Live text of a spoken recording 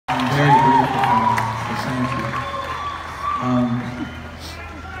very grateful for that, so thank you.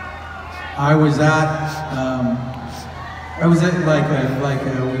 I was at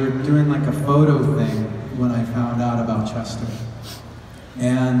we were doing like a photo thing when I found out about Chester.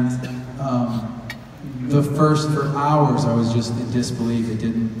 And for hours I was just in disbelief.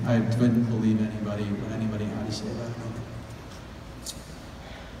 I couldn't believe what anybody had to say about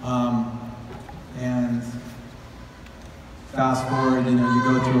it. And fast forward, you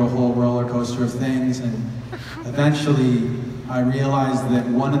go through a whole roller coaster of things, and eventually I realized that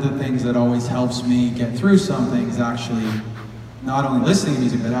one of the things that always helps me get through something is actually not only listening to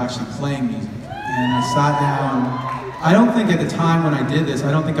music, but actually playing music. And I sat down. I don't think at the time when I did this,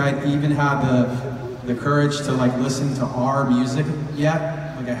 I don't think I even had the courage to like listen to our music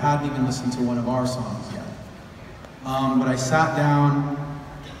yet. Like I hadn't even listened to one of our songs yet. But I sat down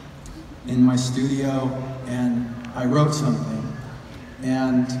in my studio and I wrote something.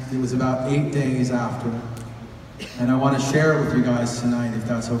 And it was about 8 days after. And I want to share it with you guys tonight, if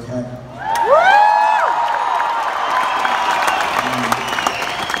that's okay.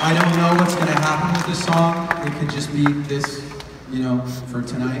 I don't know what's going to happen with this song. It could just be this, for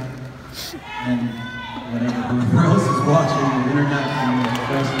tonight. And whoever else is watching the internet and the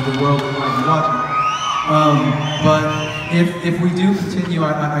rest of the world that might be watching. But if we do continue,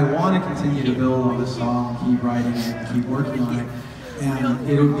 I want to continue to build on this song, keep writing it, keep working on it. And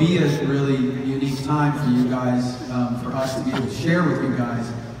it would be a really unique time for you guys, for us to be able to share with you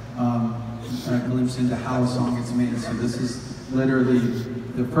guys a glimpse into how a song gets made. So this is literally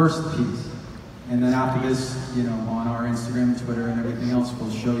the first piece. And then after this, on our Instagram, Twitter, and everything else,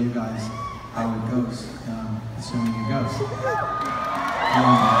 we'll show you guys how it goes, assuming it goes.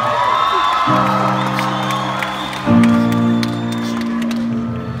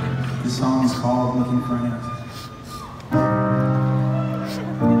 The song is called Looking for an Answer.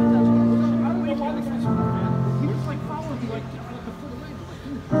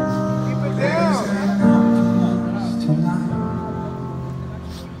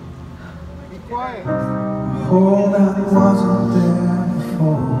 hole that wasn't there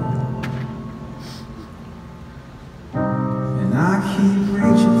before, and I keep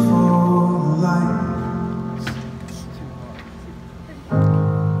reaching for the light,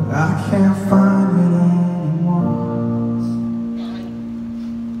 but I can't find it anymore.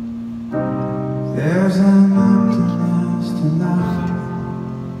 There's an emptiness tonight,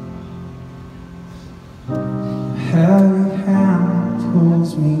 a heavy hand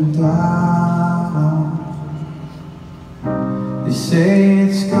pulls me down. They say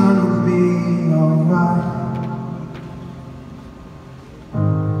it's gonna be alright.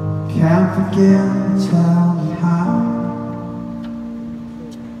 Can't begin to tell me how.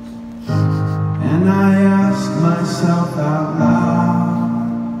 And I ask myself out loud,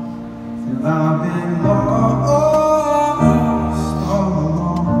 till I've been lost all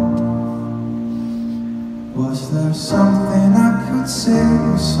along. Was there something I could say,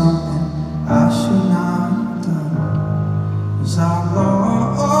 or something I should not have done? Was I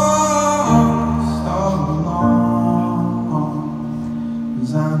lost all along?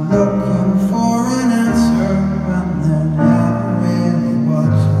 Was I looking for an answer when there never really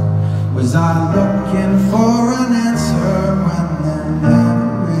was? Was I looking for an answer when there never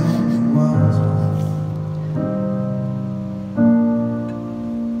really was?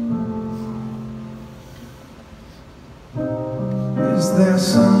 Is there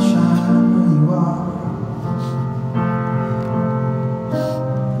sunshine where you are?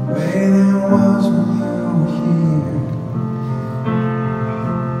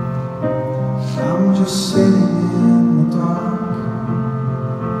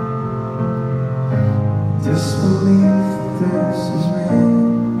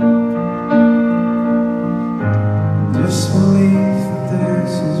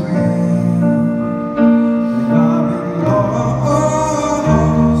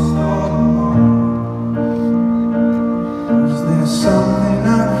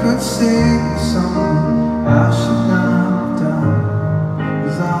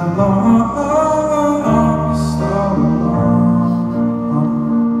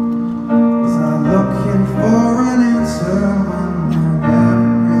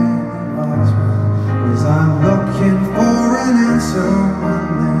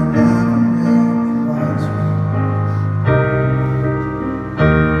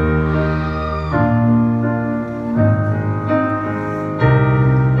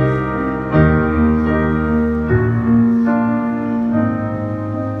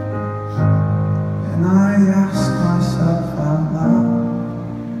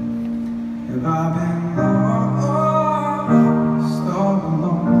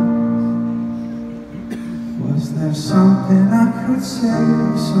 something I could say,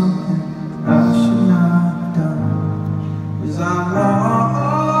 something I should not have done. Was I lost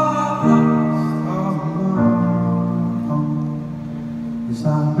all alone? Was I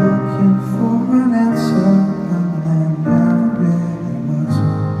looking for an answer and there never really was?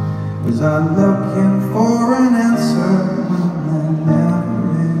 Was I lost?